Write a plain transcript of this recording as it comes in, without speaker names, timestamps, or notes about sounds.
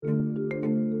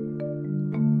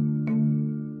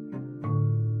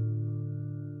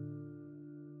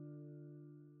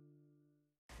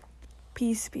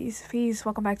Peace, peace, peace.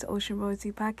 Welcome back to Ocean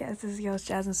Royalty Podcast. This is your host,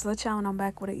 Jasmine Slutchow, and I'm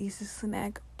back with an Issa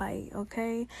SnackBite,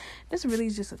 okay? This really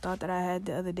is just a thought that I had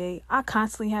the other day. I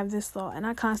constantly have this thought, and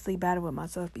I constantly battle with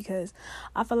myself because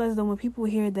I feel as though when people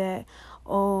hear that,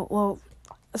 to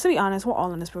be honest, we're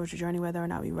all on a spiritual journey, whether or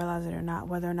not we realize it or not,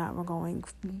 whether or not we're going,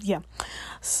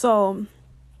 So,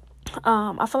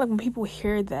 I feel like when people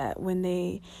hear that, when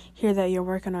they hear that you're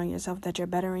working on yourself, that you're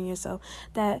bettering yourself,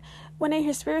 that when they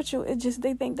hear spiritual,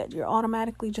 they think that you're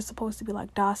automatically just supposed to be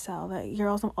like docile, that you're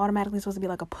also automatically supposed to be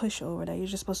like a pushover, that you're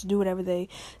just supposed to do whatever they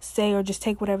say or just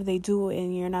take whatever they do,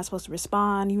 and you're not supposed to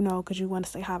respond, because you want to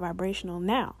stay high vibrational.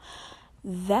 Now,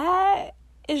 that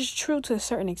is true to a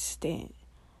certain extent.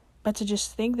 But to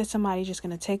just think that somebody's just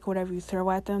going to take whatever you throw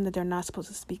at them, that they're not supposed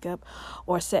to speak up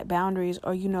or set boundaries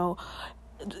or,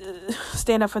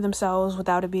 stand up for themselves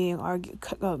without it being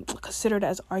considered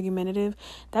as argumentative,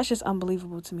 that's just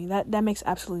unbelievable to me. That makes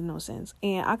absolutely no sense.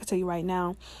 And I can tell you right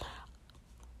now,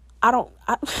 I'm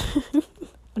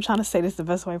trying to say this the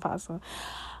best way possible.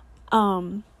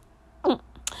 I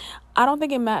don't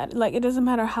think it matters. Like, it doesn't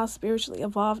matter how spiritually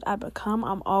evolved I become.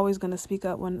 I'm always going to speak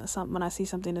up when I see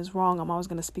something is wrong. I'm always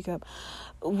going to speak up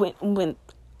when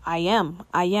I am.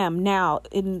 Now,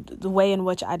 in the way in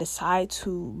which I decide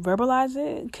to verbalize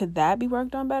it, could that be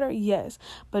worked on better? Yes.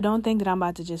 But don't think that I'm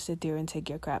about to just sit there and take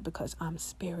your crap because I'm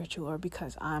spiritual or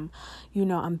because I'm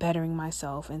bettering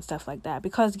myself and stuff like that.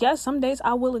 Because, yes, some days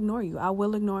I will ignore you.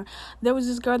 There was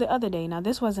this girl the other day. Now,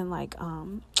 this wasn't like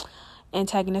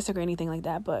antagonistic or anything like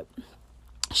that, but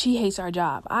she hates our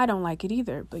job. I don't like it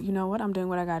either. But you know what? I'm doing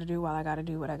what I got to do while I got to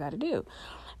do what I got to do.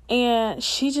 And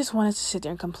she just wanted to sit there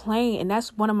and complain. And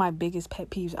that's one of my biggest pet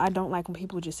peeves. I don't like when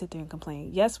people just sit there and complain.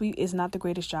 Yes, it's not the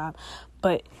greatest job,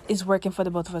 but it's working for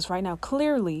the both of us right now.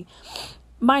 Clearly,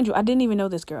 mind you, I didn't even know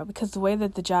this girl because the way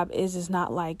that the job is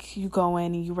not like you go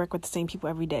in and you work with the same people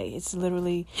every day. It's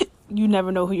literally, you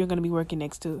never know who you're going to be working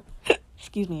next to.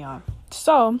 Excuse me, y'all.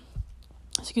 So,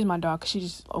 excuse my dog because she's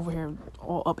just over here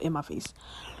all up in my face.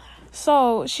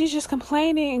 So she's just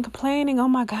complaining. Oh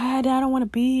my God, I don't want to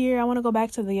be here. I want to go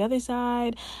back to the other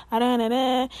side.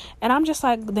 And I'm just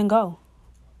like, then go.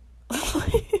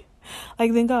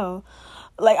 Then go.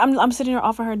 Like, I'm sitting here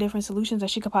offering her different solutions that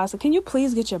she could possibly. Can you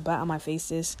please get your butt on my face,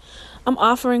 sis? I'm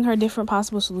offering her different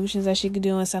possible solutions that she could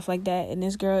do and stuff like that. And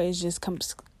this girl is just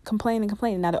complaining.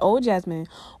 Now, the old Jasmine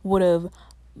would have,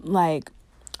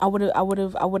 I would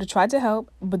have tried to help,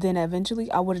 but then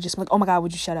eventually I would have just been like, oh my God,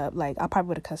 would you shut up? Like, I probably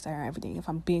would have cussed at her and everything, if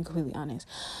I'm being completely honest.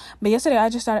 But yesterday I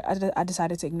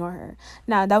decided to ignore her.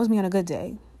 Now, that was me on a good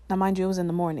day. Now, mind you, it was in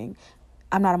the morning.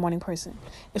 I'm not a morning person.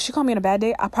 If she called me on a bad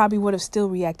day, I probably would have still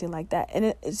reacted like that.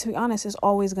 And to be honest, it's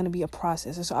always going to be a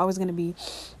process. It's always going to be,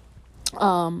 I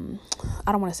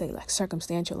don't want to say like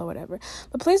circumstantial or whatever,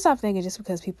 but please stop thinking just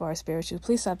because people are spiritual.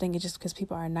 Please stop thinking just because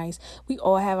people are nice. We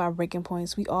all have our breaking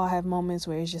points. We all have moments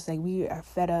where it's just like we are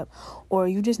fed up, or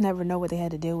you just never know what they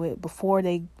had to deal with before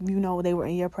they were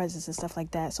in your presence and stuff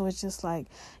like that. So it's just like,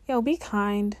 be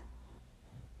kind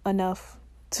enough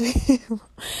to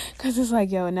because it's like,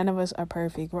 none of us are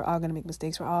perfect. We're all gonna make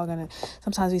mistakes.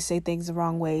 Sometimes we say things the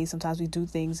wrong way. Sometimes we do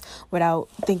things without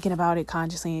thinking about it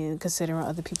consciously and considering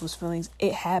other people's feelings.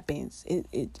 It happens.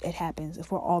 It happens.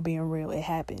 If we're all being real, it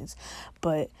happens.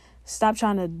 But stop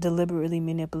trying to deliberately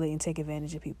manipulate and take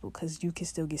advantage of people, because you can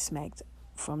still get smacked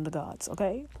from the gods.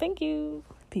 Okay, thank you.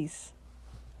 Peace.